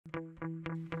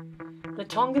The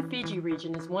Tonga-Fiji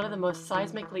region is one of the most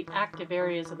seismically active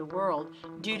areas of the world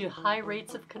due to high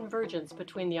rates of convergence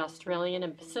between the Australian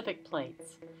and Pacific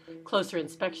plates. Closer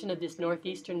inspection of this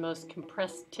northeasternmost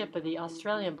compressed tip of the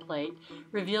Australian plate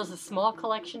reveals a small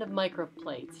collection of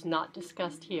microplates, not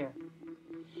discussed here.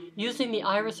 Using the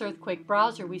IRIS earthquake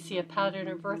browser, we see a pattern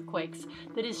of earthquakes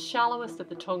that is shallowest at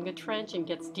the Tonga Trench and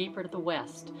gets deeper to the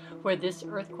west, where this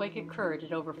earthquake occurred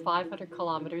at over 500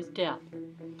 kilometers depth.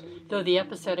 Though the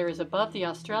epicenter is above the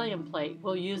Australian plate,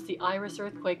 we'll use the IRIS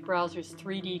earthquake browser's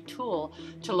 3D tool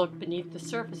to look beneath the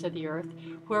surface of the Earth,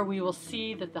 where we will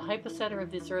see that the hypocenter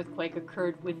of this earthquake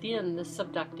occurred within the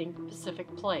subducting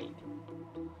Pacific plate.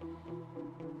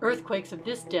 Earthquakes of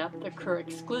this depth occur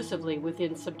exclusively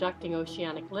within subducting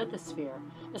oceanic lithosphere,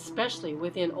 especially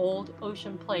within old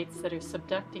ocean plates that are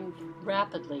subducting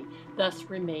rapidly, thus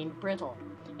remain brittle,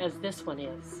 as this one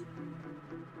is.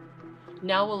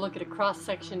 Now we'll look at a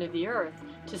cross-section of the Earth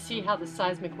to see how the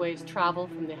seismic waves travel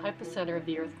from the hypocenter of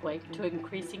the earthquake to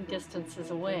increasing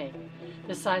distances away.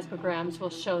 The seismograms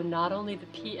will show not only the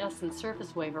PS and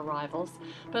surface wave arrivals,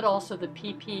 but also the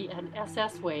PP and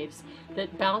SS waves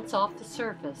that bounce off the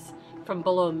surface from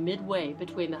below midway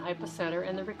between the hypocenter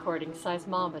and the recording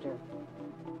seismometer.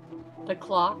 The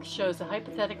clock shows a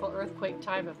hypothetical earthquake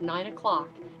time of 9 o'clock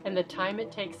and the time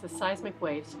it takes the seismic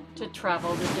waves to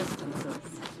travel the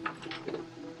distances.